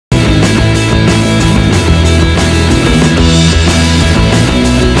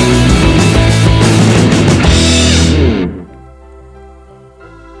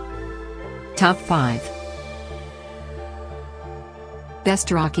Top 5. Best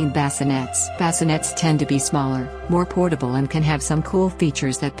Rocking Bassinets. Bassinets tend to be smaller, more portable and can have some cool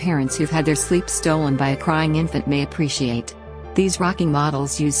features that parents who've had their sleep stolen by a crying infant may appreciate. These rocking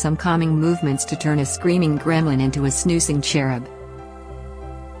models use some calming movements to turn a screaming gremlin into a snoozing cherub.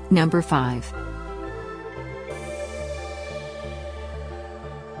 Number 5.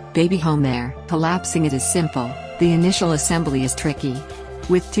 Baby Home Air. Collapsing it is simple, the initial assembly is tricky.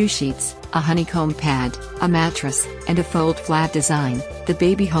 With 2 sheets, a honeycomb pad, a mattress, and a fold-flat design, the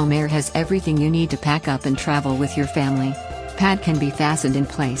Baby Home Air has everything you need to pack up and travel with your family. Pad can be fastened in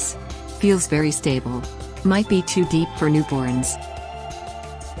place. Feels very stable. Might be too deep for newborns.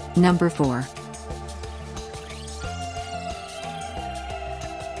 Number 4.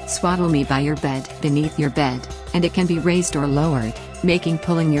 SwaddleMe by your bed. Beneath your bed, and it can be raised or lowered, making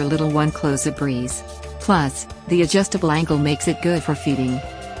pulling your little one close a breeze. Plus, the adjustable angle makes it good for feeding.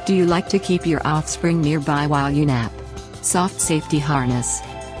 Do you like to keep your offspring nearby while you nap? Soft safety harness.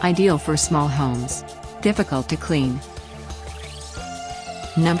 Ideal for small homes. Difficult to clean.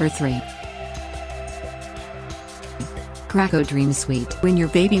 Number 3. Graco Dream Suite. When your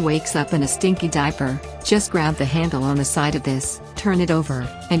baby wakes up in a stinky diaper, just grab the handle on the side of this, turn it over,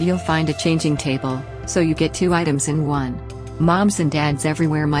 and you'll find a changing table, so you get 2 items in one. Moms and dads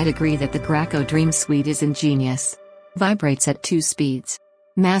everywhere might agree that the Graco Dream Suite is ingenious. Vibrates at 2 speeds.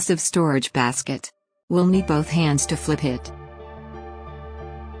 Massive storage basket. We'll need both hands to flip it.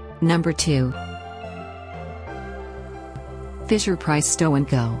 Number 2. Fisher-Price Stow &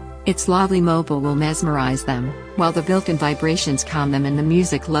 Go. Its lovely mobile will mesmerize them, while the built-in vibrations calm them and the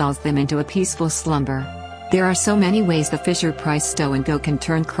music lulls them into a peaceful slumber. There are so many ways the Fisher-Price Stow & Go can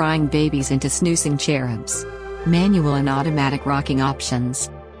turn crying babies into snoozing cherubs. Manual and automatic rocking options.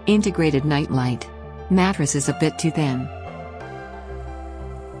 Integrated nightlight. Mattress is a bit too thin.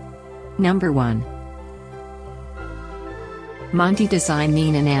 Number 1. Monty Design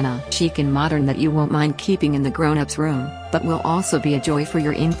Nina Nana. Chic and modern that you won't mind keeping in the grown-up's room, but will also be a joy for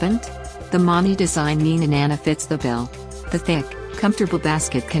your infant? The Monty Design Nina Nana fits the bill. The thick, comfortable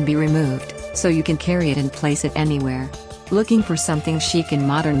basket can be removed, so you can carry it and place it anywhere. Looking for something chic and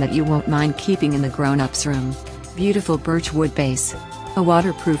modern that you won't mind keeping in the grown-up's room? Beautiful birch wood base. A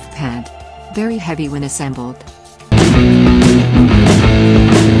waterproof pad. Very heavy when assembled.